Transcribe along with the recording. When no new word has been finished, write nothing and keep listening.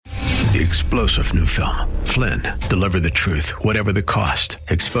The explosive new film, Flynn, deliver the truth, whatever the cost,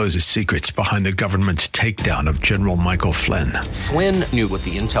 exposes secrets behind the government's takedown of General Michael Flynn. Flynn knew what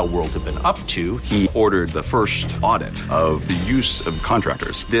the intel world had been up to. He ordered the first audit of the use of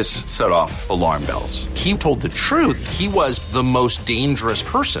contractors. This set off alarm bells. He told the truth. He was the most dangerous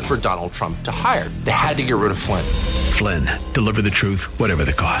person for Donald Trump to hire. They had to get rid of Flynn. Flynn, deliver the truth, whatever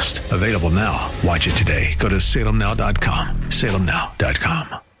the cost. Available now. Watch it today. Go to salemnow.com.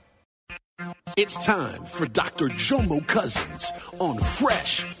 salemnow.com. It's time for Dr. Jomo Cousins on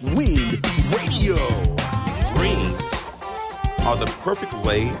Fresh Wind Radio. Dreams are the perfect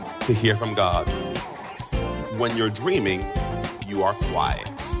way to hear from God. When you're dreaming, you are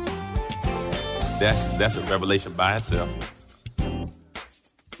quiet. That's a revelation by itself.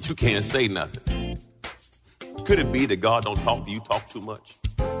 You can't say nothing. Could it be that God don't talk to you, talk too much?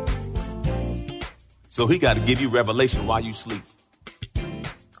 So he got to give you revelation while you sleep.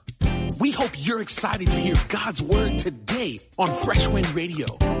 We hope you're excited to hear God's word today on Fresh Wind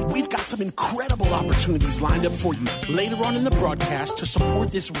Radio. We've got some incredible opportunities lined up for you later on in the broadcast to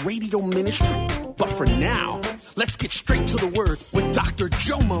support this radio ministry. But for now, let's get straight to the word with Dr.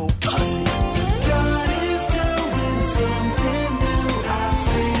 Jomo Cousins. God is doing something new. I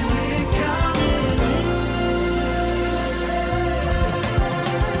feel it coming.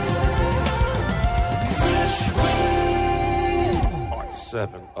 Fresh Wind. Part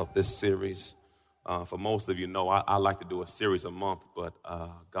 7 of this series. For most of you know, I like to do a series a month, but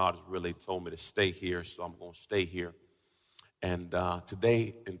God has really told me to stay here, so I'm going to stay here. And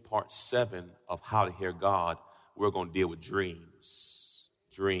today, in part 7 of How to Hear God, we're going to deal with dreams.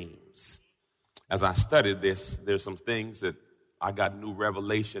 Dreams. As I studied this, there's some things that I got new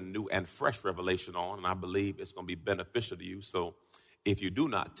and fresh revelation on, and I believe it's going to be beneficial to you. So if you do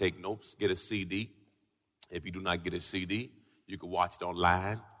not take notes, get a CD. If you do not get a CD, you can watch it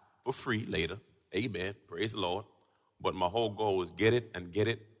online for free later. Amen. Praise the Lord. But my whole goal is get it and get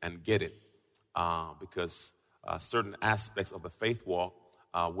it and get it. Because certain aspects of the faith walk,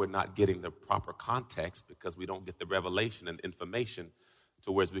 we're not getting the proper context because we don't get the revelation and information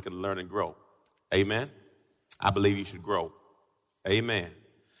to where we can learn and grow. Amen. I believe you should grow. Amen.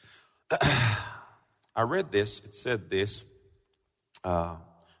 I read this. It said this.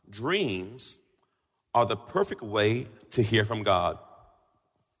 Dreams are the perfect way to hear from God.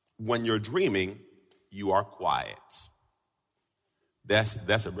 When you're dreaming, you are quiet.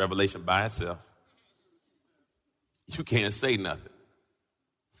 That's a revelation by itself. You can't say nothing.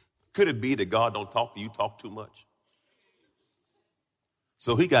 Could it be that God don't talk to you, talk too much?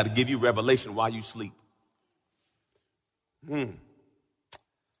 So he got to give you revelation while you sleep. You're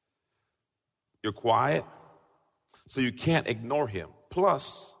quiet, so you can't ignore him.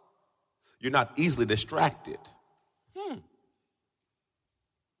 Plus, you're not easily distracted.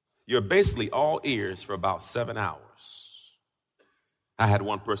 You're basically all ears for about 7 hours. I had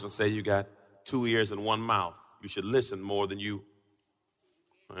one person say you got 2 ears and 1 mouth. You should listen more than you.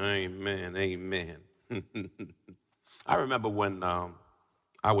 Amen, amen. I remember when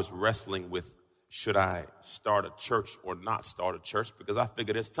I was wrestling with should I start a church or not start a church, because I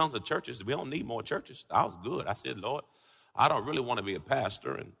figured there's tons of churches. We don't need more churches. I was good. I said, Lord, I don't really want to be a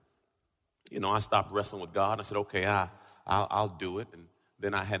pastor. And, I stopped wrestling with God. I said, okay, I'll do it. And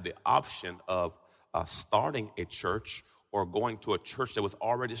then I had the option of starting a church or going to a church that was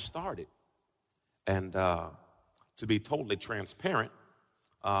already started. And to be totally transparent,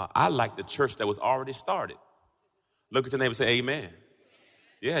 I liked the church that was already started. Look at your neighbor and say, amen.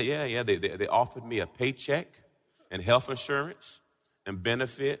 Yeah. They offered me a paycheck and health insurance and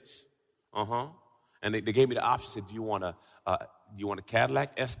benefits. And they gave me the option. Said, do you want a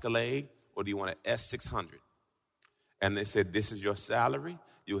Cadillac Escalade or do you want an S600? And they said, this is your salary.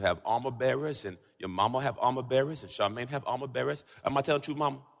 You have armor bearers, and your mama have armor bearers, and Charmaine have armor bearers. Am I telling you,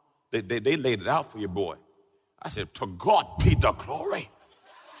 mama? They laid it out for your boy. I said, to God be the glory.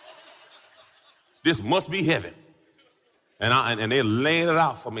 This must be heaven. And they laid it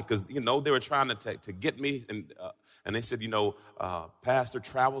out for me because, they were trying to get me. And they said, pastor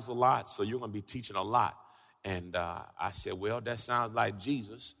travels a lot, so you're going to be teaching a lot. And I said, well, that sounds like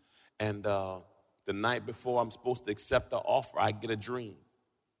Jesus. And the night before I'm supposed to accept the offer, I get a dream.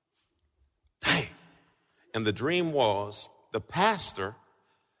 Dang. And the dream was the pastor,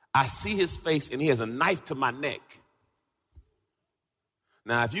 I see his face and he has a knife to my neck.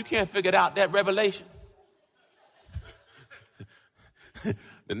 Now, if you can't figure out that revelation,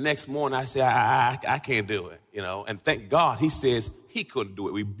 the next morning I say, I can't do it, and thank God he says he couldn't do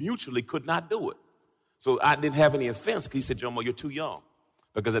it. We mutually could not do it. So I didn't have any offense because he said, Jomo, you're too young.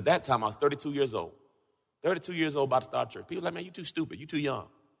 Because at that time I was 32 years old. 32 years old, about to start church. People were like, man, you're too stupid. You're too young.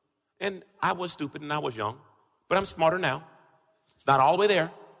 And I was stupid and I was young, but I'm smarter now. It's not all the way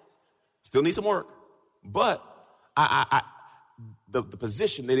there. Still need some work. But the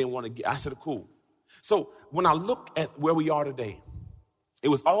position they didn't want to get, I said, cool. So when I look at where we are today, it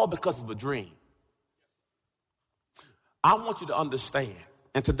was all because of a dream. I want you to understand,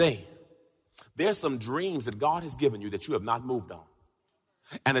 and today, there's some dreams that God has given you that you have not moved on.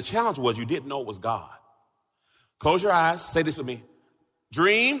 And the challenge was you didn't know it was God. Close your eyes. Say this with me.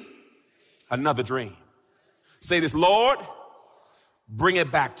 Dream, another dream. Say this, Lord, bring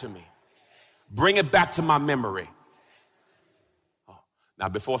it back to me. Bring it back to my memory. Oh. Now,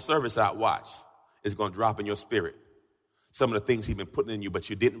 before service out, watch. It's going to drop in your spirit. Some of the things he's been putting in you, but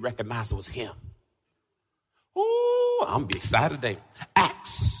you didn't recognize it was him. Ooh, I'm going to be excited today.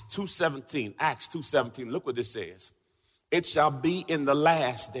 Acts 2:17. Look what this says. It shall be in the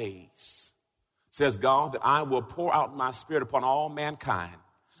last days, says God, that I will pour out my spirit upon all mankind.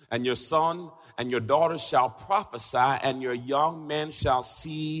 And your son and your daughters shall prophesy, and your young men shall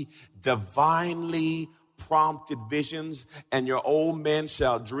see divinely prompted visions, and your old men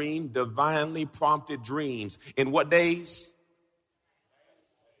shall dream divinely prompted dreams. In what days?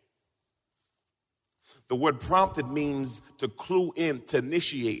 The word prompted means to clue in, to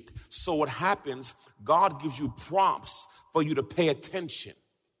initiate. So what happens, God gives you prompts for you to pay attention.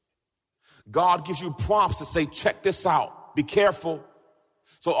 God gives you prompts to say, check this out, be careful.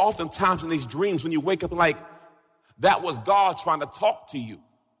 So oftentimes in these dreams, when you wake up like, that was God trying to talk to you.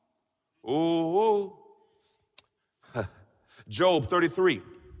 Ooh. Job 33.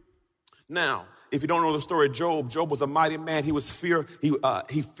 Now, if you don't know the story of Job, Job was a mighty man. He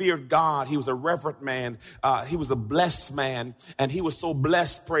feared God. He was a reverent man. He was a blessed man. And he was so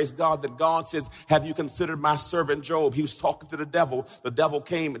blessed, praise God, that God says, have you considered my servant Job? He was talking to the devil. The devil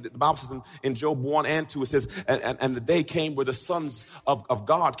came, the Bible says in Job 1 and 2, it says, and the day came where the sons of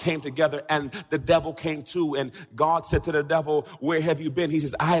God came together, and the devil came too. And God said to the devil, where have you been? He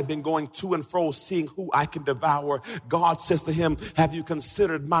says, I have been going to and fro, seeing who I can devour. God says to him, have you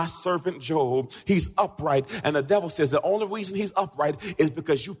considered my servant Job? He's upright. And the devil says the only reason he's upright is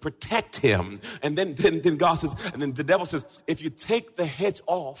because you protect him. And then God says, and then the devil says, if you take the hedge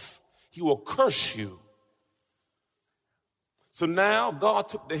off, he will curse you. So now God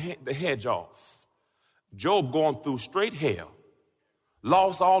took the hedge off. Job going through straight hell.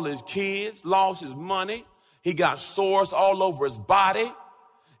 Lost all his kids, lost his money. He got sores all over his body.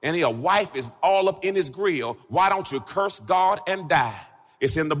 And a wife is all up in his grill. Why don't you curse God and die?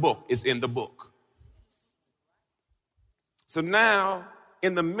 It's in the book. It's in the book. So now,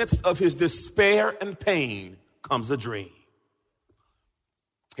 in the midst of his despair and pain, comes a dream.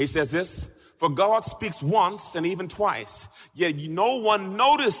 He says this, for God speaks once and even twice, yet no one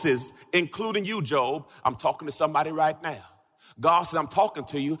notices, including you, Job. I'm talking to somebody right now. God said, I'm talking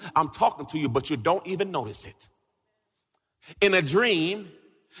to you, but you don't even notice it. In a dream,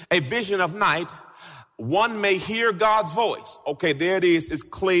 a vision of night, one may hear God's voice. Okay, there it is. It's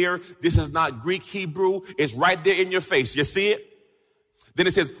clear. This is not Greek, Hebrew. It's right there in your face. You see it? Then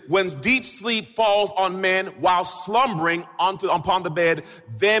it says, when deep sleep falls on man while slumbering upon the bed,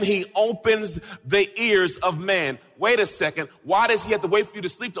 then he opens the ears of man. Wait a second. Why does he have to wait for you to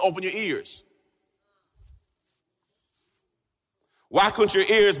sleep to open your ears? Why couldn't your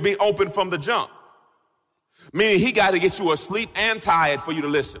ears be open from the jump? Meaning he got to get you asleep and tired for you to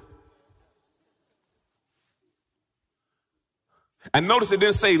listen. And notice it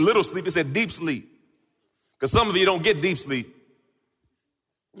didn't say little sleep, it said deep sleep. Because some of you don't get deep sleep.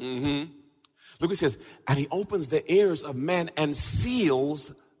 Look, it says, and he opens the ears of men and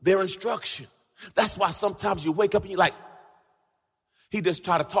seals their instruction. That's why sometimes you wake up and you're like, he just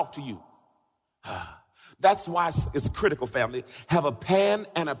try to talk to you. That's why it's critical, family. Have a pen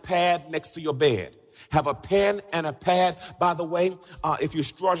and a pad next to your bed. Have a pen and a pad. By the way, if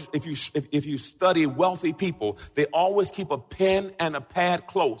you study wealthy people, they always keep a pen and a pad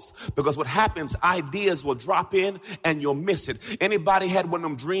close, because what happens, ideas will drop in and you'll miss it. Anybody had one of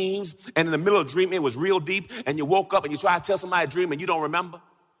them dreams, and in the middle of the dream it was real deep, and you woke up and you try to tell somebody a dream and you don't remember?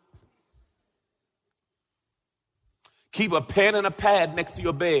 Keep a pen and a pad next to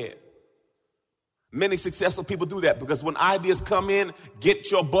your bed. Many successful people do that, because when ideas come in,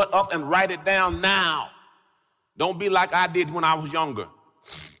 get your butt up and write it down now. Don't be like I did when I was younger.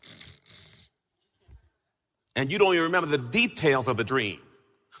 And you don't even remember the details of the dream.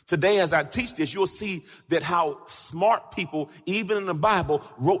 Today, as I teach this, you'll see that how smart people, even in the Bible,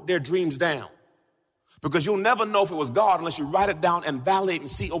 wrote their dreams down. Because you'll never know if it was God unless you write it down and validate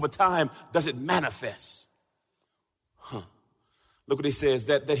and see over time, does it manifest? Look what he says,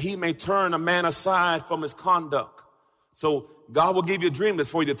 that he may turn a man aside from his conduct. So God will give you a dream that's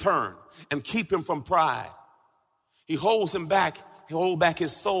for you to turn and keep him from pride. He holds him back. He holds back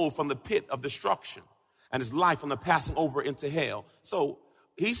his soul from the pit of destruction and his life from the passing over into hell. So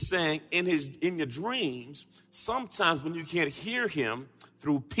he's saying in your dreams, sometimes when you can't hear him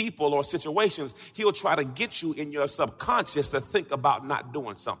through people or situations, he'll try to get you in your subconscious to think about not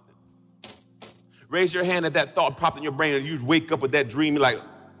doing something. Raise your hand if that thought popped in your brain and you wake up with that dream. You're like,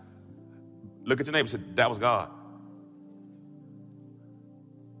 look at your neighbor and say, that was God.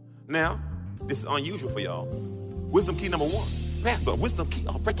 Now, this is unusual for y'all. Wisdom key number 1. Pastor, wisdom key.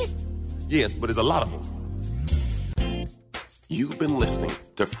 Oh, Ricky. Yes, but there's a lot of them. You've been listening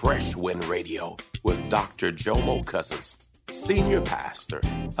to Fresh Wind Radio with Dr. Jomo Cousins, Senior Pastor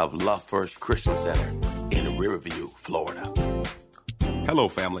of Love First Christian Center in Riverview, Florida. Hello,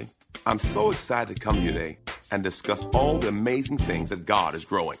 family. I'm so excited to come here today and discuss all the amazing things that God is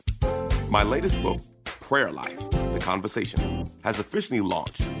growing. My latest book, Prayer Life, The Conversation, has officially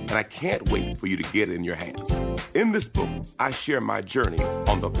launched, and I can't wait for you to get it in your hands. In this book, I share my journey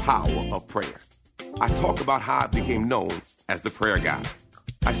on the power of prayer. I talk about how I became known as the prayer guy.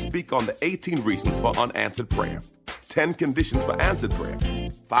 I speak on the 18 reasons for unanswered prayer, 10 conditions for answered prayer,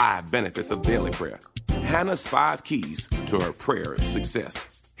 5 benefits of daily prayer, Hannah's 5 keys to her prayer success,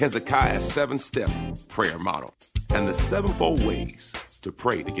 Hezekiah's 7-step prayer model, and the 7-fold ways to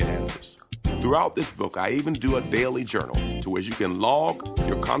pray to get answers. Throughout this book, I even do a daily journal to where you can log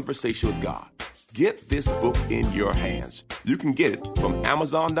your conversation with God. Get this book in your hands. You can get it from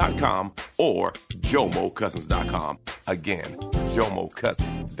Amazon.com or JomoCousins.com. Again,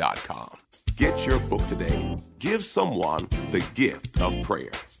 JomoCousins.com. Get your book today. Give someone the gift of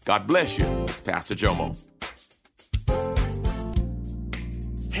prayer. God bless you. It's Pastor Jomo.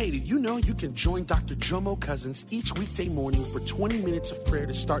 Hey, did you know you can join Dr. Jomo Cousins each weekday morning for 20 minutes of prayer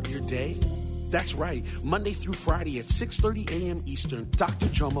to start your day? That's right. Monday through Friday at 6:30 a.m. Eastern, Dr.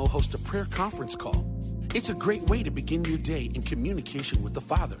 Jomo hosts a prayer conference call. It's a great way to begin your day in communication with the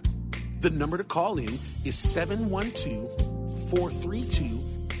Father. The number to call in is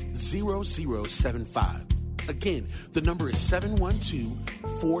 712-432-0075. Again, the number is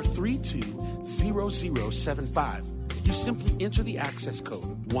 712-432-0075. You simply enter the access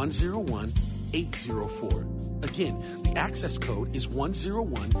code 101804. Again, the access code is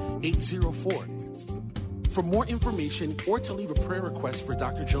 101804. For more information or to leave a prayer request for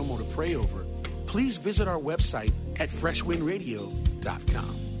Dr. Jomo to pray over, please visit our website at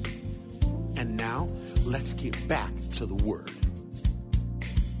freshwindradio.com. And now, let's get back to the Word.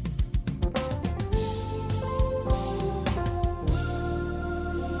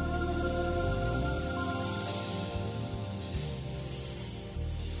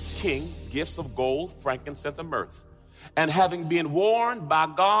 King gifts of gold, frankincense, and myrrh. And having been warned by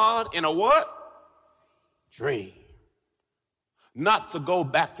God in a what? Dream. Not to go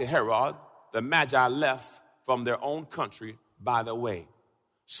back to Herod, the Magi left from their own country by the way.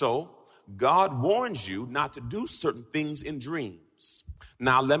 So, God warns you not to do certain things in dreams.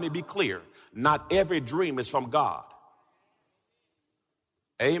 Now, let me be clear. Not every dream is from God.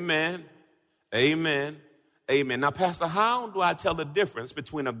 Amen. Amen. Amen. Now, Pastor, how do I tell the difference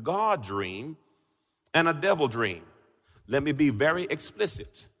between a God dream and a devil dream? Let me be very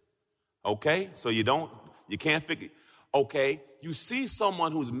explicit. Okay? So you can't figure. Okay, you see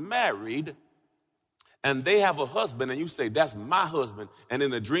someone who's married and they have a husband and you say, that's my husband. And in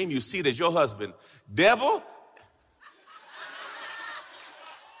the dream you see that's your husband. Devil?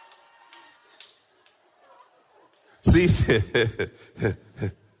 See?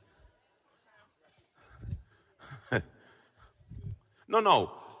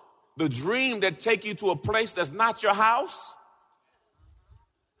 No. The dream that take you to a place that's not your house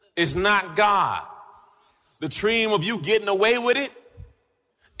is not God. The dream of you getting away with it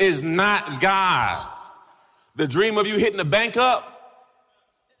is not God. The dream of you hitting the bank up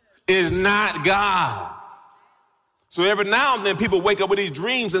is not God. So every now and then people wake up with these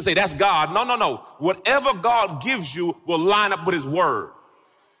dreams and say, that's God. No. Whatever God gives you will line up with his word.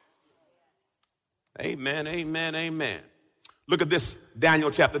 Amen, amen, amen. Look at this,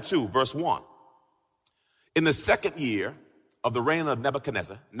 Daniel chapter 2, verse 1. In the second year of the reign of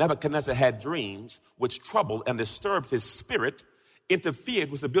Nebuchadnezzar, Nebuchadnezzar had dreams which troubled and disturbed his spirit,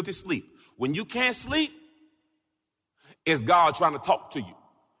 interfered with his ability to sleep. When you can't sleep, it's God trying to talk to you.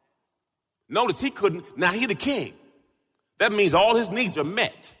 Notice he couldn't, now he the king. That means all his needs are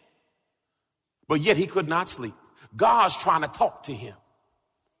met. But yet he could not sleep. God's trying to talk to him.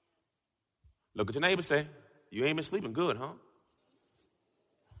 Look at your neighbor, say, you ain't been sleeping good, huh?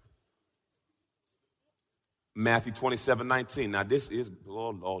 Matthew 27:19. Now this is, oh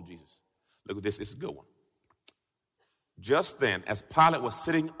Lord Jesus. Look at this. This is a good one. Just then, as Pilate was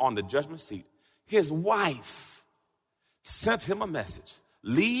sitting on the judgment seat, his wife sent him a message.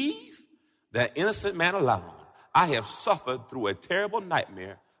 Leave that innocent man alone. I have suffered through a terrible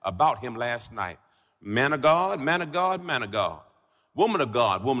nightmare about him last night. Man of God, man of God, man of God. Woman of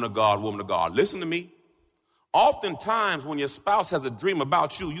God, woman of God, woman of God. Listen to me. Oftentimes when your spouse has a dream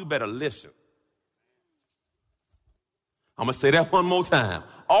about you, you better listen. I'm going to say that one more time.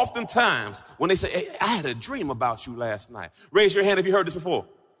 Oftentimes when they say, hey, I had a dream about you last night. Raise your hand if you heard this before.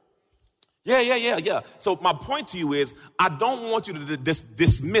 Yeah. So my point to you is, I don't want you to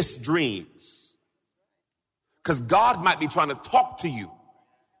dismiss dreams. Because God might be trying to talk to you.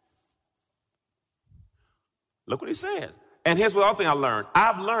 Look what he says. And here's what other thing I learned.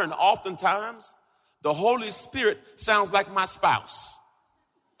 I've learned oftentimes the Holy Spirit sounds like my spouse.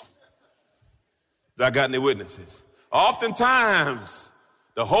 I got any witnesses? Oftentimes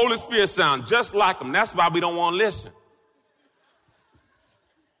the Holy Spirit sounds just like him. That's why we don't want to listen.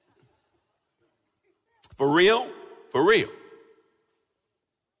 For real? For real.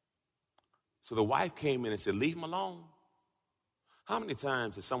 So the wife came in and said, leave him alone. How many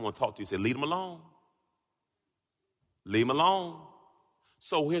times has someone talked to you and said, leave him alone? Leave him alone.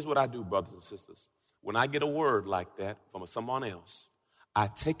 So here's what I do, brothers and sisters. When I get a word like that from someone else, I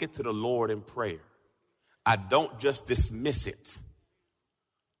take it to the Lord in prayer. I don't just dismiss it.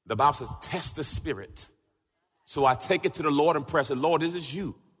 The Bible says, test the spirit. So I take it to the Lord in prayer and say, Lord, this is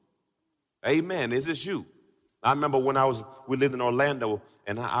you. Amen. This is you. I remember when we lived in Orlando,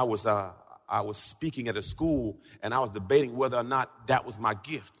 and I was speaking at a school, and I was debating whether or not that was my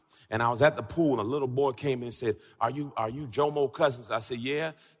gift. And I was at the pool, and a little boy came in and said, are you Jomo Cousins? I said,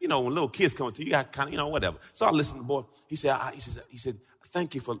 yeah. You know, when little kids come to you, got kind of, whatever. So I listened to the boy. He said,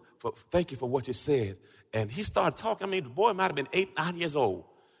 thank you for what you said. And he started talking. I mean, the boy might have been 8, 9 years old.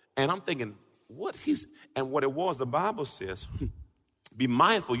 And I'm thinking, what it was, the Bible says, be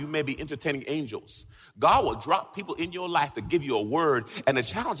mindful, you may be entertaining angels. God will drop people in your life to give you a word. And the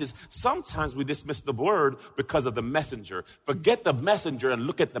challenge is sometimes we dismiss the word because of the messenger. Forget the messenger and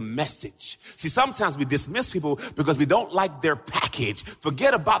look at the message. See, sometimes we dismiss people because we don't like their package.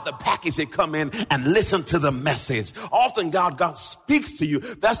 Forget about the package they come in and listen to the message. Often God speaks to you.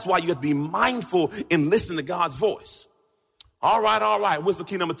 That's why you have to be mindful in listening to God's voice. All right. Wisdom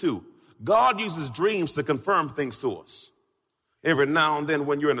key number 2. God uses dreams to confirm things to us. Every now and then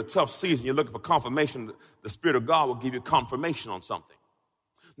when you're in a tough season, you're looking for confirmation, the Spirit of God will give you confirmation on something.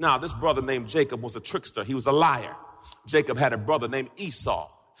 Now, this brother named Jacob was a trickster. He was a liar. Jacob had a brother named Esau.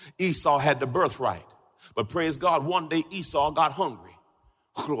 Esau had the birthright. But praise God, one day Esau got hungry.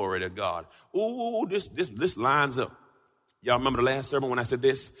 Glory to God. Ooh, this lines up. Y'all remember the last sermon when I said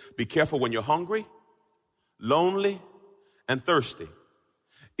this? Be careful when you're hungry, lonely, and thirsty.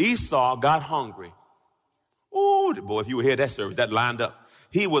 Esau got hungry. Ooh, boy, if you were here that service, that lined up.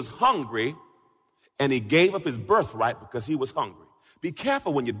 He was hungry, and he gave up his birthright because he was hungry. Be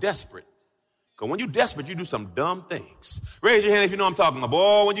careful when you're desperate. Because when you're desperate, you do some dumb things. Raise your hand if you know what I'm talking about.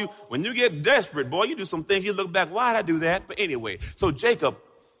 Boy, when you get desperate, boy, you do some things, you look back, why did I do that? But anyway, so Jacob,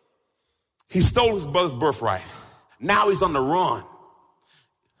 he stole his brother's birthright. Now he's on the run.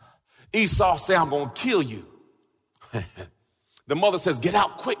 Esau said, I'm going to kill you. The mother says, get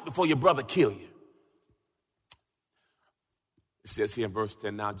out quick before your brother kill you. It says here in verse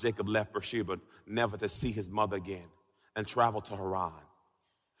 10, now Jacob left Beersheba never to see his mother again and traveled to Haran.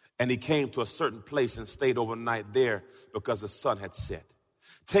 And he came to a certain place and stayed overnight there because the sun had set.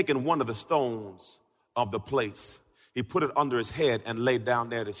 Taking one of the stones of the place, he put it under his head and lay down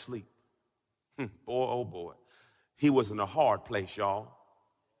there to sleep. Boy, oh boy. He was in a hard place, y'all.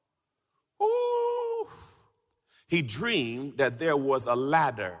 Ooh. He dreamed that there was a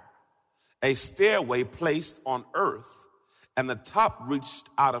ladder, a stairway placed on earth, and the top reached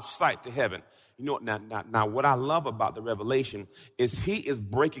out of sight to heaven. You know, now what I love about the revelation is he is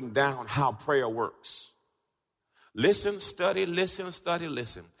breaking down how prayer works. Listen, study, listen.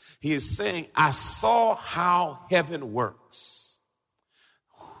 He is saying, I saw how heaven works.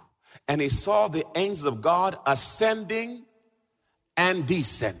 And he saw the angels of God ascending and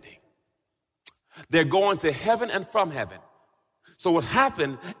descending. They're going to heaven and from heaven. So what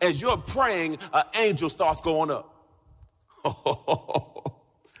happened as you're praying, an angel starts going up.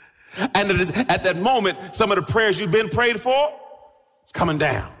 And at that moment, some of the prayers you've been prayed for, it's coming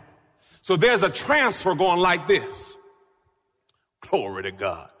down. So there's a transfer going like this. Glory to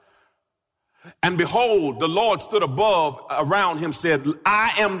God. And behold, the Lord stood above, around him said,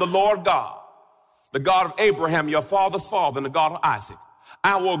 I am the Lord God, the God of Abraham, your father's father, and the God of Isaac.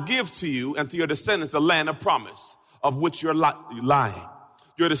 I will give to you and to your descendants the land of promise, of which you're lying.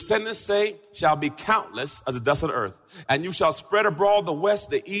 Your descendants say shall be countless as the dust of the earth. And you shall spread abroad the west,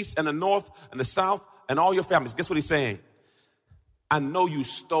 the east, and the north, and the south, and all your families. Guess what he's saying? I know you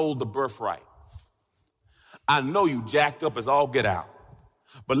stole the birthright. I know you jacked up as all get out.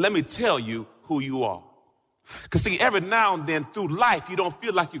 But let me tell you who you are. Because see, every now and then through life, you don't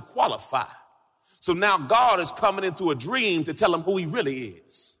feel like you qualify. So now God is coming into a dream to tell him who he really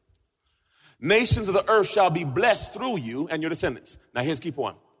is. Nations of the earth shall be blessed through you and your descendants. Now here's key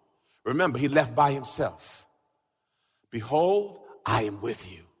point. Remember, he left by himself. Behold, I am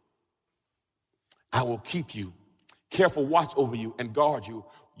with you. I will keep you. Careful watch over you and guard you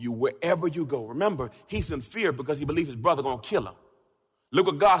wherever you go. Remember, he's in fear because he believes his brother going to kill him. Look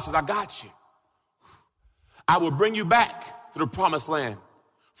what God says, I got you. I will bring you back to the promised land.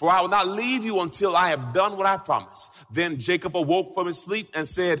 For I will not leave you until I have done what I promised. Then Jacob awoke from his sleep and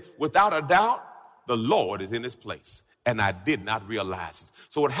said, without a doubt, the Lord is in this place. And I did not realize it.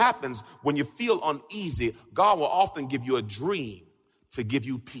 So what happens when you feel uneasy, God will often give you a dream to give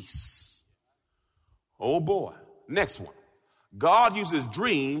you peace. Oh boy. Next one. God uses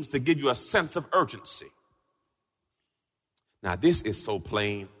dreams to give you a sense of urgency. Now this is so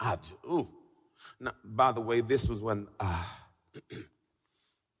plain. Now, by the way, this was when...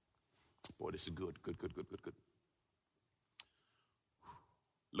 Boy, this is good.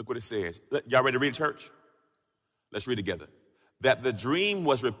 Look what it says. Y'all ready to read, church? Let's read together. That the dream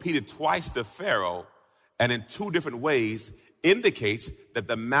was repeated twice to Pharaoh and in two different ways indicates that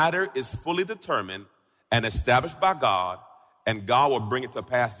the matter is fully determined and established by God, and God will bring it to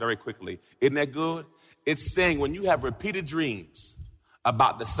pass very quickly. Isn't that good? It's saying when you have repeated dreams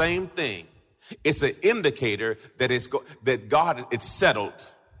about the same thing, it's an indicator that God, it's settled.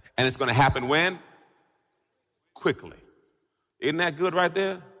 And it's going to happen when? Quickly. Isn't that good right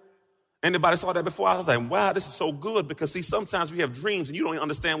there? Anybody saw that before? I was like, wow, this is so good. Because see, sometimes we have dreams and you don't even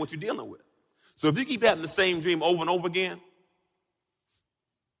understand what you're dealing with. So if you keep having the same dream over and over again,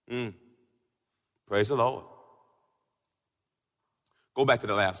 praise the Lord. Go back to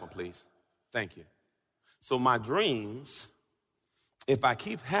the last one, please. Thank you. So my dreams, if I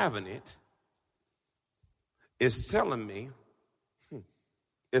keep having it, it's telling me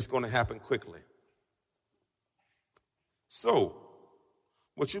it's going to happen quickly. So,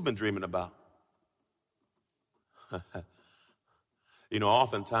 what you've been dreaming about?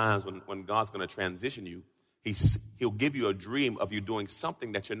 Oftentimes when God's going to transition you, he'll give you a dream of you doing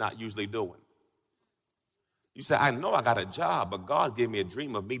something that you're not usually doing. You say, I know I got a job, but God gave me a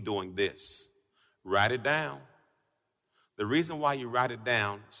dream of me doing this. Write it down. The reason why you write it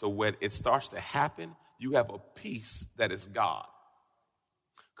down, so when it starts to happen, you have a peace that is God.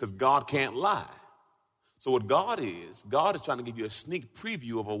 Because God can't lie. So what God is trying to give you a sneak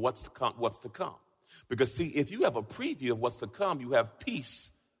preview of what's to come. Because see, if you have a preview of what's to come, you have peace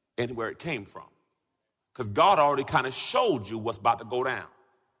in where it came from. Because God already kind of showed you what's about to go down.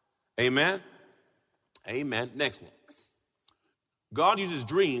 Amen? Amen. Next one. God uses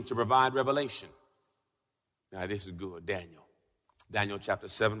dreams to provide revelation. Now this is good. Daniel chapter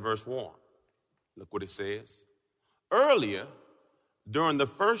 7 verse 1. Look what it says. Earlier, during the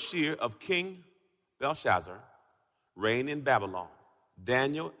first year of King Belshazzar, reign in Babylon,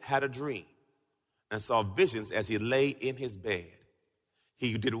 Daniel had a dream and saw visions as he lay in his bed.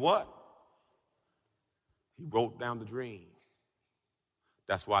 He did what? He wrote down the dream.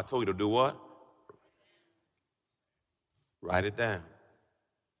 That's why I told you to do what? Write it down.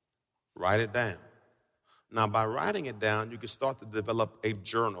 Write it down. Now, by writing it down, you can start to develop a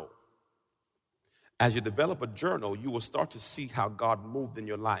journal. As you develop a journal, you will start to see how God moved in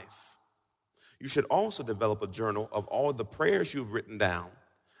your life. You should also develop a journal of all the prayers you've written down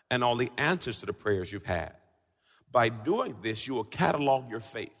and all the answers to the prayers you've had. By doing this, you will catalog your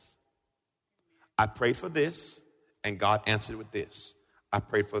faith. I prayed for this, and God answered with this. I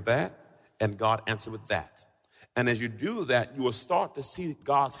prayed for that, and God answered with that. And as you do that, you will start to see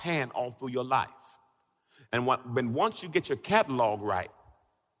God's hand all through your life. And once you get your catalog right,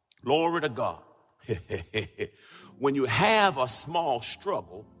 glory to God. When you have a small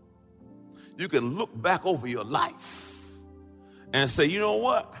struggle, you can look back over your life and say, you know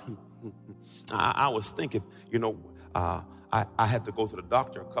what? I was thinking, I had to go to the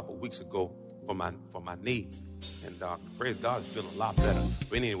doctor a couple weeks ago for my knee. And praise God, it's feeling a lot better.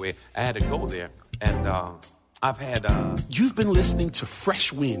 But anyway, I had to go there. And I've had... You've been listening to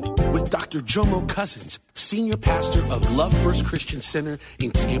Fresh Wind with Dr. Jomo Cousins, Senior Pastor of Love First Christian Center in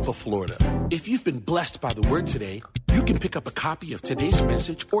Tampa, Florida. If you've been blessed by the word today, you can pick up a copy of today's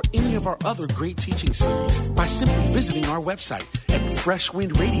message or any of our other great teaching series by simply visiting our website at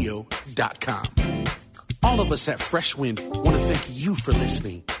freshwindradio.com. All of us at Fresh Wind want to thank you for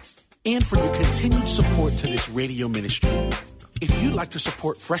listening and for your continued support to this radio ministry. If you'd like to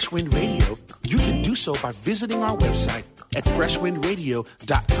support Fresh Wind Radio, you can do so by visiting our website at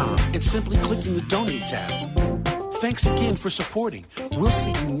freshwindradio.com and simply clicking the Donate tab. Thanks again for supporting. We'll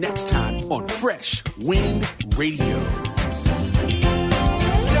see you next time on Fresh Wind Radio.